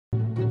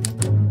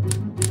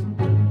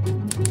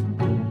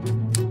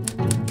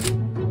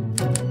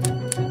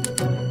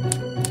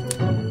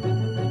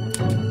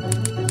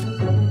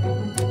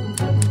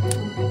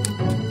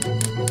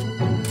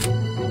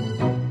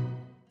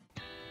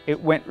It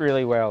went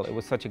really well. It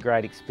was such a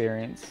great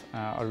experience.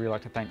 I'd really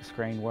like to thank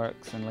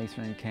Screenworks and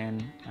Lisa and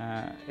Ken.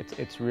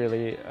 It's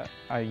really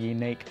a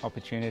unique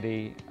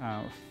opportunity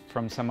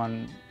from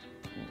someone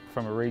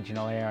from a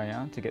regional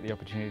area to get the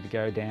opportunity to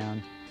go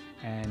down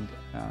and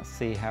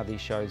see how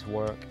these shows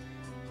work.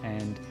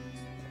 And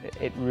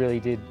it really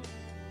did,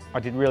 I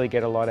did really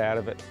get a lot out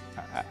of it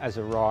as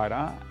a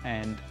writer,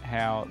 and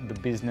how the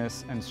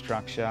business and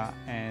structure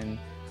and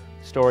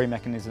story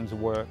mechanisms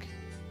work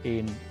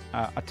in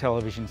a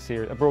television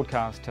series, a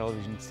broadcast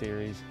television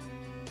series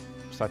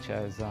such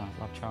as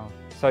Love Child.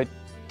 So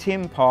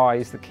Tim Pye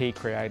is the key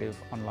creative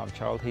on Love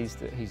Child. He's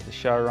the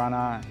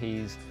showrunner,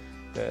 he's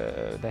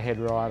the head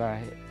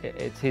writer,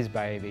 it's his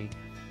baby.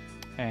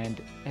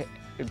 And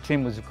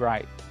Tim was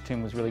great.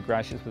 Tim was really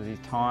gracious with his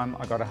time.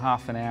 I got a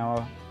half an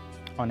hour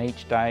on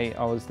each day.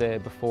 I was there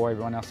before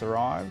everyone else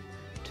arrived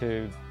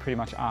to pretty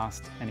much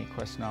ask any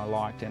question I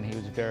liked, and he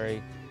was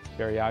very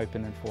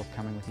open and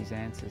forthcoming with his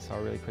answers, so I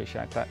really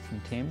appreciate that from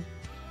Tim.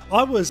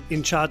 I was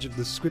in charge of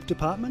the script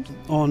department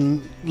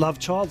on Love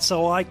Child,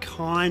 so I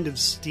kind of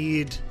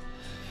steered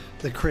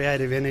the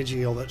creative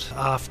energy of it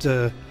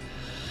after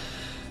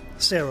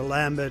Sarah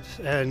Lambert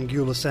and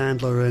Gula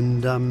Sandler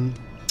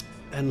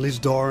and Liz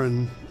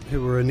Doran,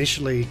 who were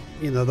initially,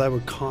 they were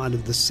kind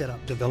of the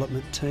setup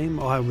development team.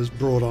 I was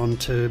brought on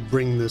to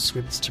bring the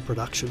scripts to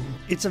production.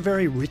 It's a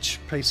very rich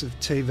piece of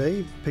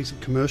TV, piece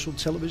of commercial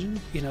television.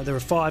 There are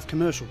 5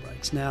 commercial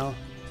breaks. Now,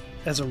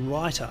 as a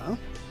writer,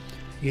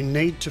 you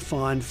need to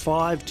find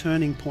 5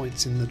 turning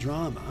points in the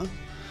drama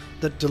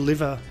that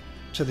deliver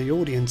to the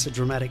audience a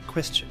dramatic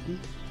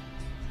question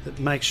that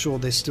makes sure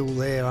they're still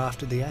there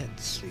after the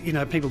ads.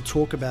 People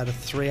talk about a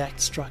 3-act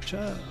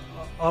structure.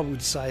 I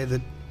would say that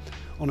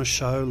on a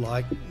show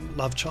like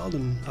Love Child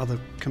and other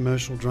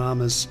commercial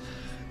dramas,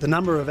 the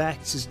number of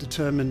acts is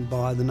determined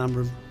by the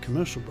number of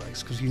commercial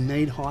breaks, because you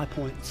need high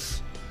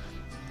points,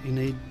 you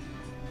need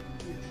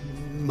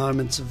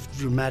moments of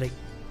dramatic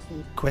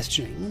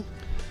questioning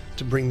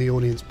to bring the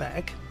audience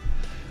back.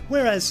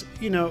 Whereas,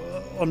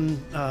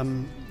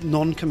 on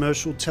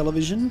non-commercial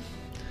television,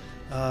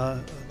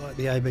 like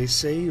the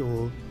ABC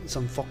or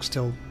some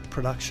Foxtel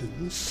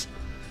productions,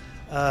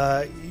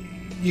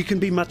 you can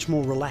be much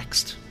more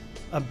relaxed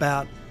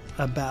about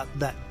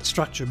that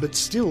structure, but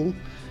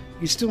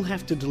you still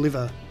have to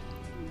deliver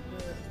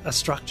a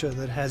structure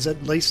that has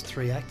at least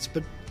 3 acts,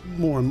 but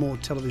more and more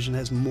television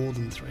has more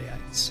than 3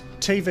 acts.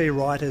 TV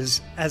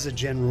writers, as a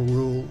general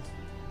rule,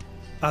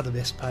 are the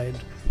best paid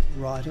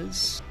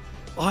writers.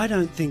 I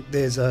don't think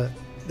there's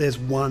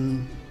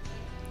one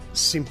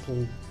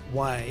simple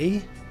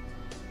way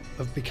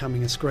of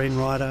becoming a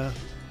screenwriter,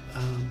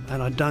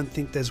 and I don't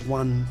think there's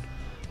one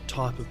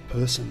type of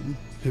person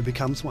who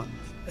becomes one.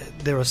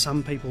 There are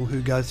some people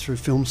who go through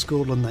film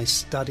school and they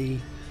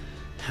study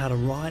how to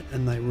write,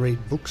 and they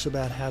read books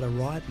about how to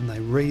write, and they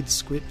read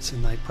scripts,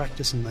 and they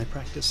practice and they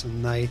practice,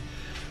 and they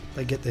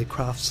get their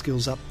craft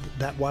skills up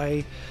that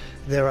way.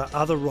 There are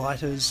other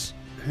writers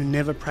who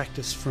never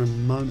practice for a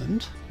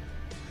moment,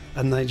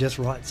 and they just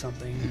write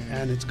something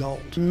and it's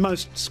gold.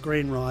 Most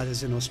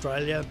screenwriters in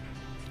Australia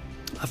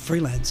are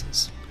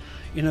freelancers.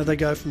 They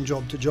go from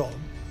job to job.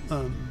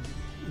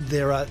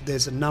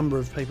 There's a number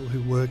of people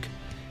who work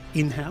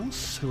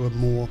in-house who are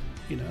more,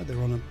 they're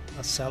on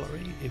a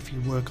salary. If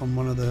you work on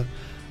one of the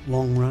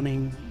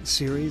long-running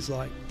series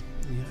like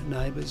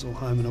Neighbours or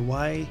Home and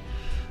Away,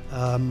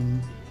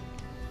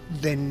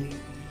 then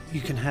you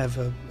can have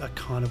a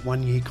kind of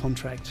 1-year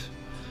contract,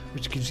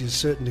 which gives you a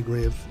certain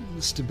degree of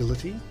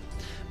stability.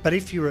 But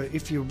if you're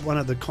one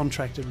of the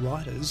contracted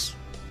writers,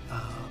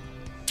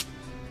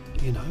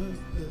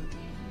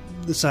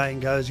 the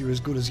saying goes, you're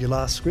as good as your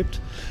last script.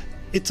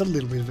 It's a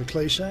little bit of a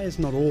cliche. It's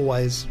not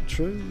always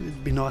true.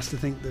 It'd be nice to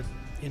think that,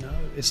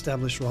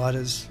 established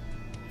writers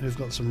who've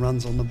got some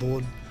runs on the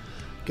board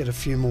get a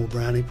few more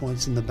brownie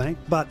points in the bank.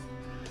 But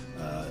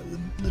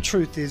the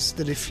truth is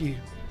that if you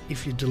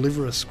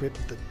deliver a script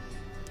that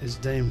is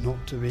deemed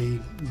not to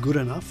be good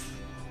enough,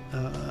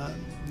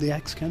 the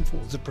axe can fall.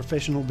 It's a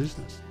professional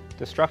business.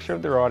 The structure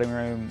of the writing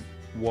room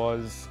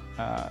was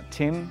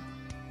Tim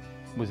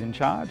was in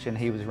charge and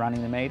he was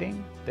running the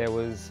meeting. There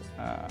was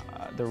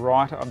the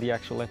writer of the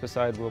actual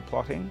episode we were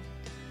plotting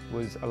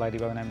was a lady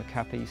by the name of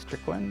Kathy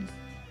Strickland.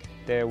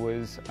 There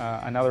was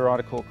another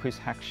writer called Chris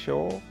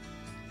Hackshaw,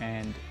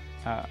 and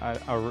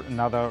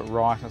another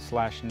writer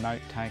 /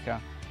 note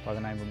taker by the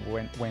name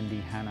of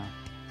Wendy Hanna,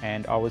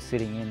 and I was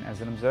sitting in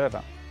as an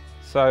observer.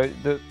 So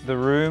the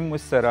room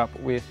was set up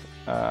with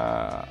 3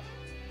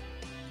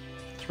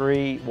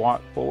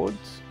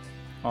 whiteboards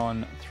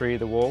on 3 of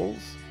the walls.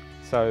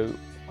 So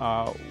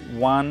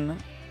one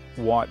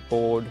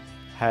whiteboard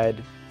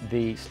had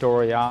the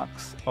story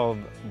arcs of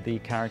the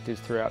characters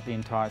throughout the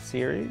entire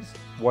series,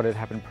 what had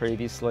happened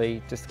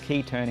previously, just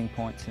key turning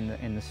points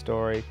in the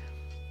story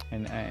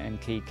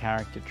and key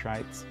character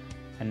traits,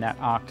 and that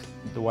arced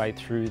the way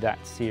through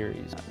that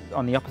series.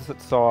 On the opposite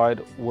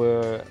side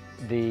were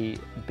the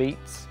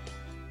beats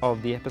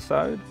of the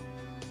episode,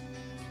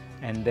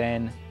 and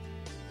then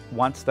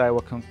Once they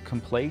were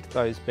complete,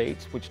 those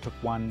beats, which took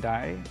one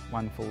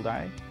full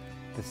day,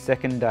 the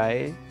second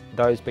day,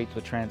 those beats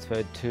were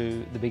transferred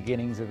to the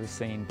beginnings of the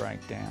scene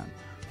breakdown,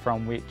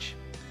 from which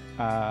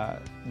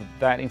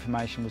that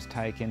information was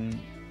taken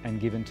and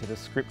given to the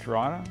script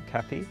writer,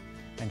 Kathy,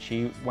 and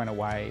she went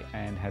away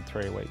and had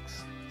 3 to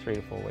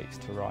 4 weeks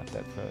to write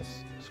that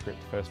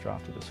first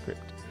draft of the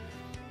script.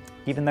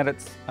 Given that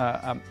it's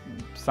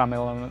some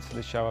elements of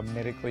the show are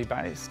medically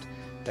based,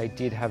 they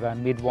did have a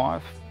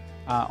midwife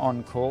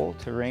on call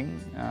to ring.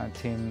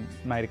 Tim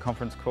made a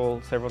conference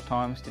call several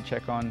times to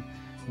check on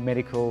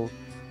medical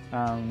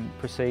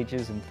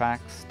procedures and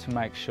facts to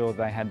make sure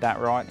they had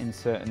that right in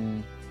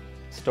certain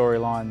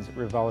storylines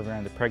revolving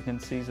around the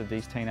pregnancies of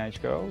these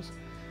teenage girls.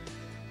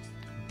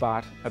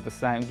 But at the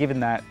same, given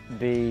that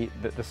the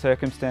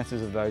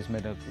circumstances of those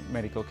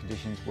medical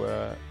conditions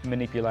were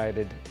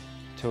manipulated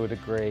to a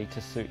degree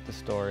to suit the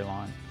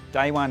storyline.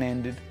 Day 1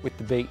 ended with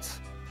the beats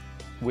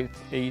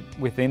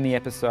within the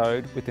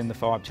episode, within the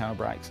 5 channel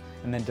breaks.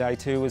 And then day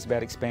 2 was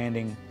about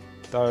expanding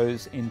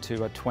those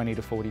into a 20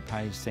 to 40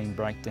 page scene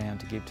breakdown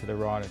to give to the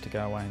writer to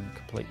go away and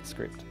complete the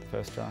script, the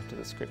first draft of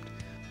the script.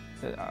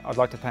 I'd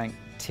like to thank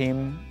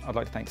Tim, I'd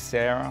like to thank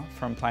Sarah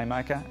from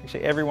Playmaker.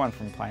 Actually, everyone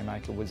from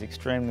Playmaker was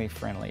extremely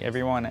friendly.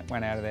 Everyone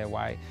went out of their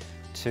way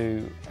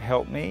to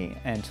help me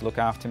and to look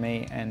after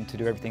me and to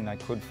do everything they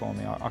could for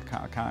me.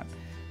 I can't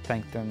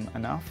thank them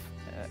enough.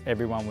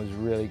 Everyone was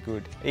really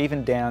good,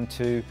 even down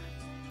to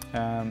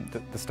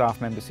the staff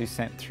members who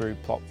sent through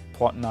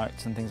plot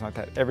notes and things like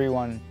that.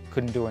 Everyone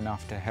couldn't do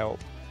enough to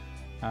help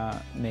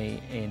me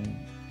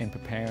in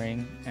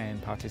preparing and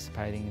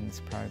participating in this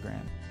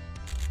program.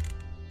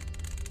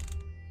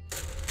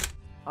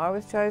 I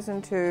was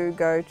chosen to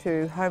go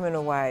to Home and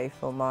Away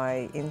for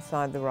my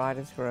Inside the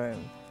Writer's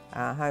Room.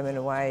 Home and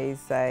Away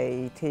is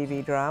a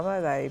TV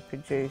drama. They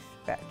produce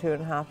about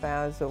 2.5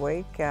 hours a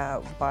week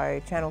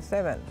by Channel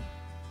 7.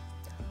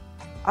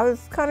 I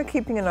was kind of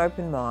keeping an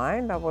open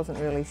mind. I wasn't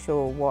really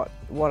sure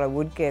what I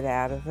would get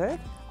out of it.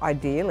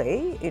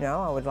 Ideally,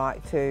 I would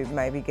like to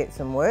maybe get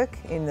some work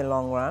in the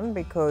long run,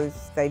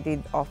 because they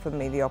did offer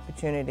me the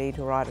opportunity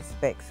to write a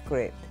spec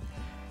script.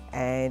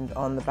 And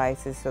on the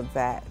basis of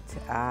that,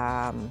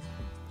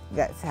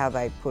 that's how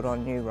they put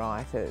on new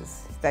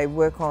writers. They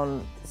work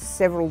on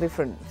several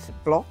different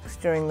blocks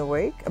during the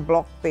week, a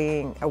block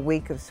being a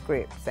week of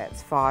scripts.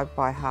 That's 5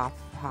 by half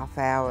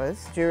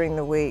hours. During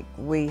the week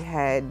we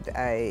had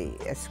a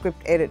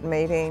script edit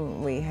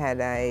meeting, we had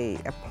a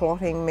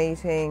plotting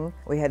meeting,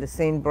 we had a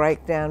scene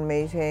breakdown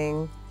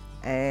meeting,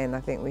 and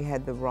I think we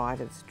had the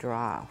writer's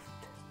draft.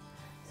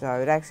 So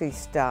it actually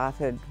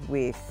started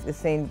with the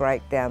scene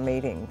breakdown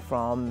meeting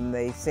from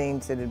the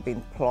scenes that had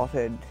been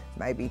plotted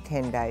maybe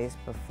 10 days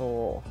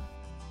before.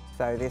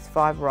 So there's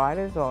 5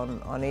 writers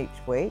on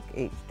each week,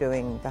 each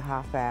doing the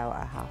half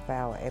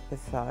hour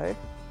episode.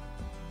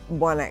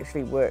 One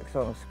actually works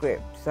on a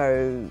script,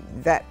 so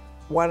that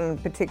one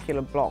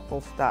particular block will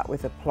start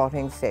with a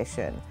plotting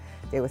session.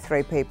 There were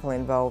 3 people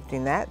involved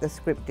in that: the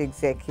script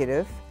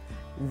executive,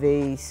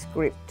 the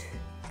script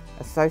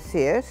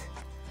associate,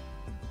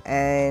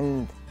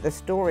 and the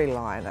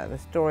storyliner. The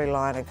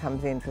storyliner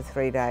comes in for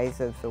 3 days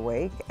of the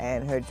week,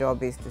 and her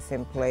job is to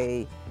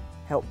simply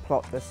help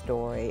plot the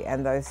story.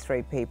 And those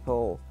 3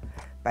 people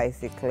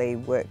basically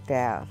worked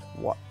out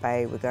what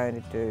they were going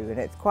to do. And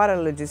it's quite a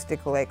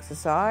logistical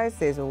exercise.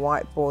 There's a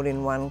whiteboard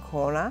in one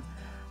corner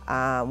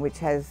which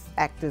has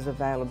actors'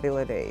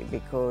 availability,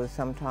 because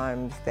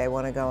sometimes they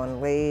want to go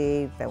on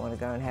leave, they want to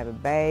go and have a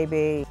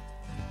baby.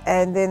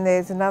 And then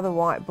there's another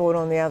whiteboard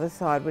on the other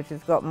side which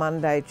has got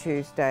Monday,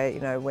 Tuesday,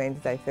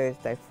 Wednesday,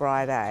 Thursday,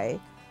 Friday.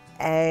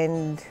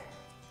 And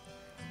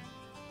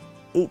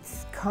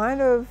it's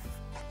kind of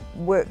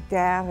worked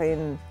out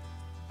in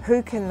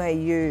who can they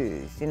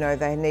use.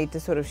 They need to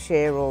sort of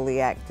share all the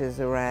actors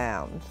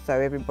around, so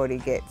everybody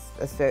gets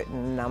a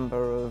certain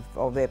number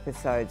of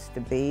episodes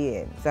to be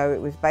in. So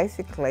it was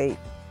basically,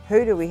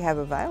 who do we have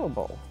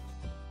available?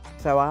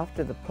 So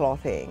after the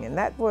plotting, and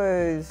that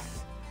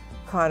was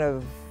kind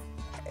of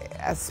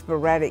a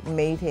sporadic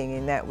meeting,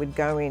 in that we'd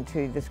go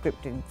into the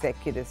script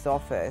executive's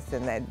office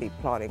and they'd be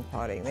plotting.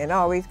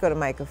 Then, he's got to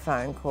make a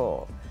phone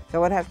call.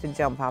 So I'd have to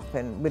jump up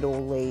and we'd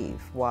all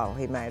leave while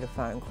he made a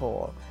phone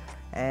call.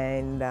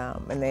 And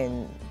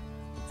then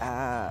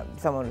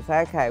someone would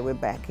say, okay, we're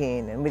back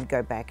in, and we'd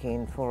go back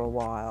in for a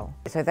while.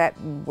 So that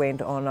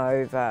went on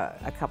over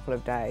a couple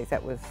of days.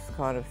 That was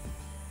kind of,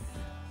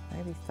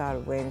 maybe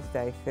started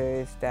Wednesday,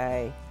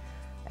 Thursday,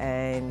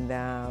 and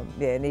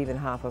and even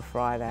half of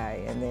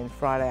Friday. And then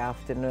Friday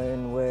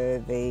afternoon were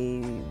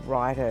the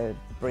writer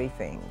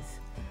briefings,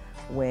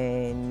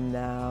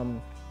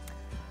 when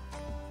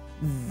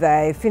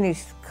they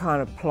finished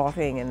kind of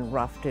plotting and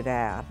roughed it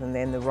out, and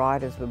then the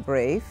writers were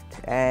briefed,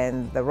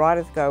 and the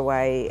writers go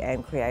away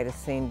and create a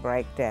scene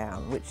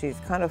breakdown, which is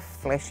kind of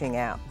fleshing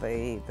out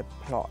the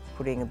plot,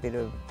 putting a bit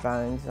of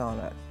bones on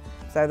it.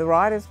 So the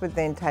writers would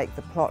then take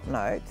the plot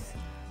notes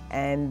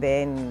and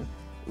then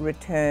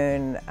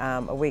return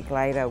a week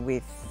later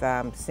with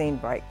scene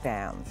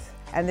breakdowns.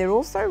 And they're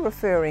also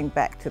referring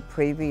back to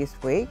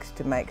previous weeks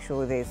to make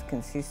sure there's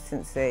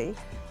consistency,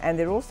 and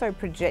they're also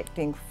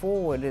projecting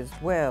forward as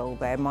well.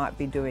 They might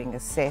be doing a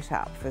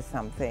setup for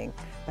something.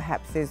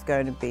 Perhaps there's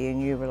going to be a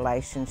new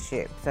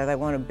relationship, so they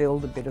want to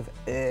build a bit of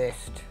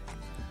erst,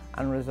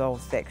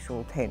 unresolved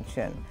sexual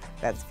tension.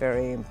 That's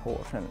very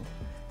important.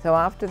 So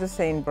after the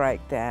scene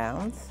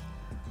breakdowns,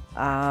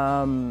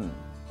 then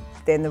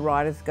the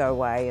writers go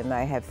away and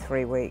they have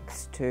 3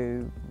 weeks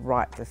to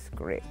write the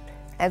script.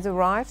 As a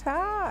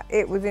writer,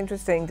 it was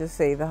interesting to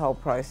see the whole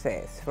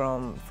process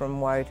from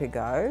woe to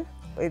go.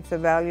 It's a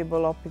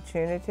valuable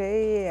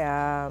opportunity.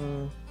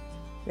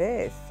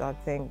 Yes, I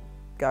think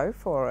go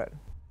for it.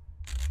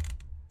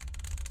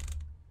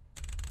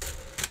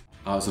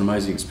 It was an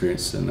amazing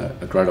experience and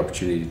a great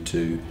opportunity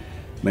to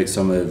meet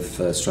some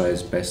of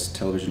Australia's best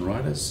television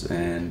writers,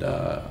 and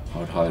I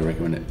would highly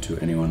recommend it to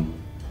anyone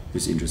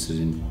who's interested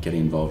in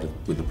getting involved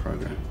with the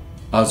program.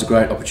 It was a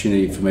great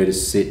opportunity for me to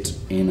sit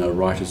in a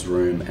writer's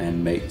room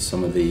and meet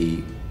some of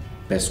the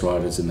best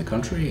writers in the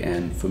country,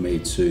 and for me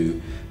to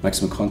make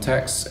some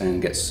contacts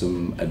and get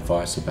some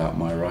advice about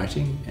my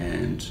writing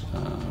and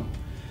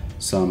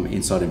some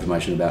inside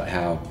information about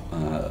how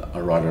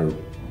a writer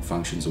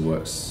functions or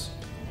works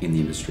in the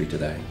industry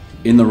today.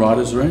 In the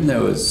writer's room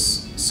there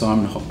was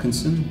Simon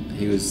Hopkinson.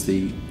 He was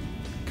the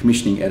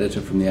commissioning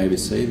editor from the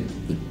ABC,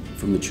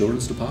 from the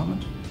children's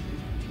department.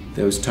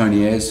 There was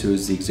Tony Ayres, who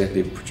was the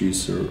executive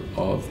producer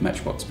of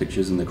Matchbox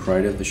Pictures and the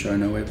creator of the show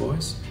Nowhere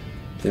Boys.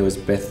 There was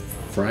Beth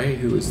Frey,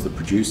 who was the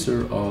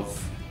producer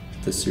of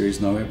the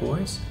series Nowhere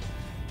Boys.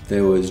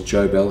 There was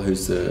Joe Bell,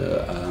 who's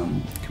the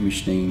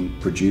commissioning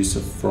producer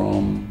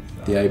from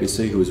the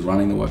ABC, who was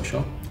running the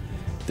workshop.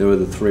 There were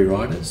the 3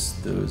 writers.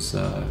 There was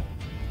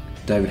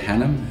David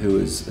Hannam, who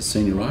is a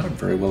senior writer, a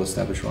very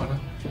well-established writer.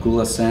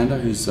 Gula Sander,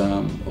 who's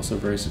also a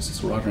very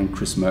successful writer, and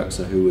Chris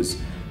Merkser, who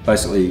was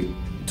basically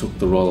took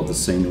the role of the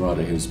senior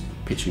writer who was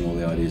pitching all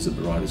the ideas that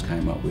the writers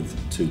came up with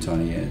to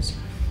Tony Ayres.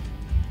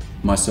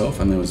 Myself,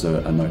 and there was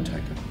a note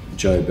taker.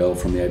 Joe Bell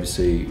from the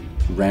ABC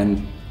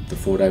ran the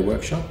 4-day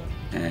workshop,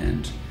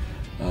 and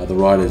the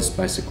writers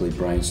basically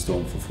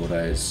brainstormed for 4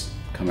 days,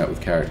 come out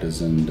with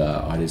characters and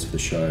ideas for the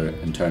show,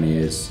 and Tony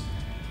Ayres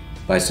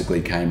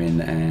basically came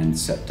in and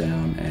sat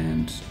down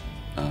and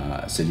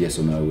said yes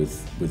or no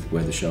with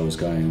where the show was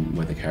going,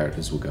 where the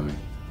characters were going.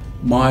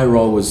 My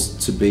role was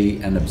to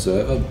be an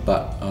observer,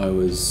 but I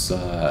was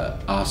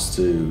asked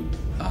to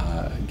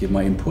give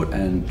my input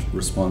and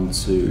respond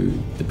to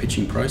the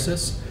pitching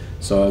process.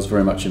 So I was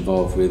very much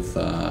involved with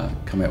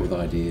coming up with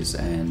ideas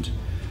and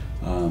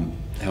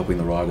helping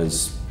the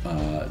writers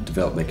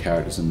develop their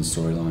characters and the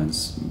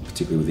storylines,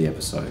 particularly with the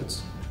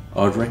episodes.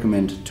 I would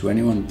recommend to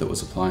anyone that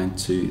was applying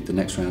to the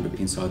next round of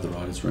Inside the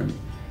Writer's Room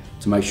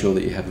to make sure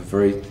that you have a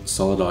very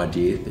solid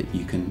idea that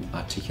you can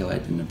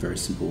articulate in a very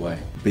simple way.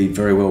 Be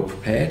very well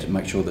prepared,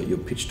 make sure that your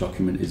pitch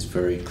document is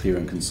very clear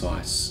and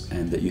concise,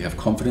 and that you have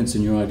confidence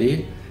in your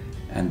idea,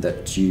 and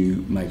that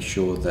you make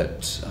sure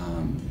that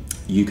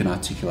you can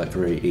articulate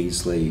very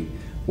easily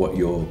what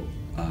your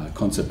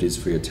concept is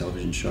for your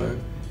television show.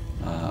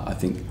 I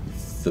think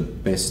the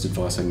best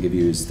advice I can give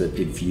you is that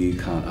if you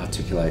can't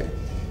articulate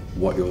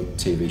what your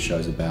TV show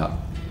is about,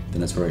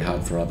 then it's very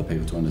hard for other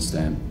people to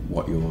understand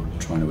what you're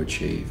trying to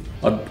achieve.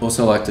 I'd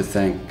also like to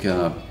thank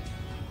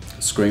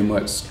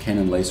Screenworks, Ken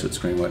and Lisa at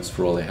Screenworks,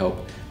 for all their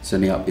help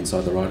setting up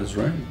Inside the Writer's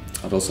Room.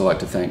 I'd also like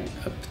to thank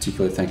a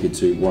particular thank you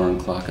to Warren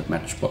Clark at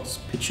Matchbox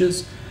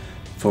Pictures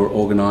for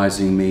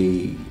organising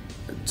me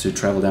to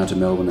travel down to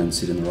Melbourne and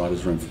sit in the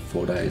Writer's Room for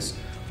 4 days.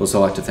 I'd also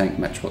like to thank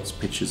Matchbox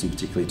Pictures, and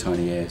particularly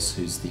Tony Ayres,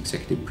 who's the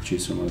executive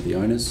producer and one of the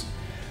owners,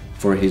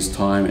 for his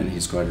time and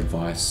his great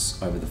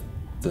advice over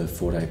the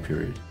 4-day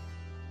period.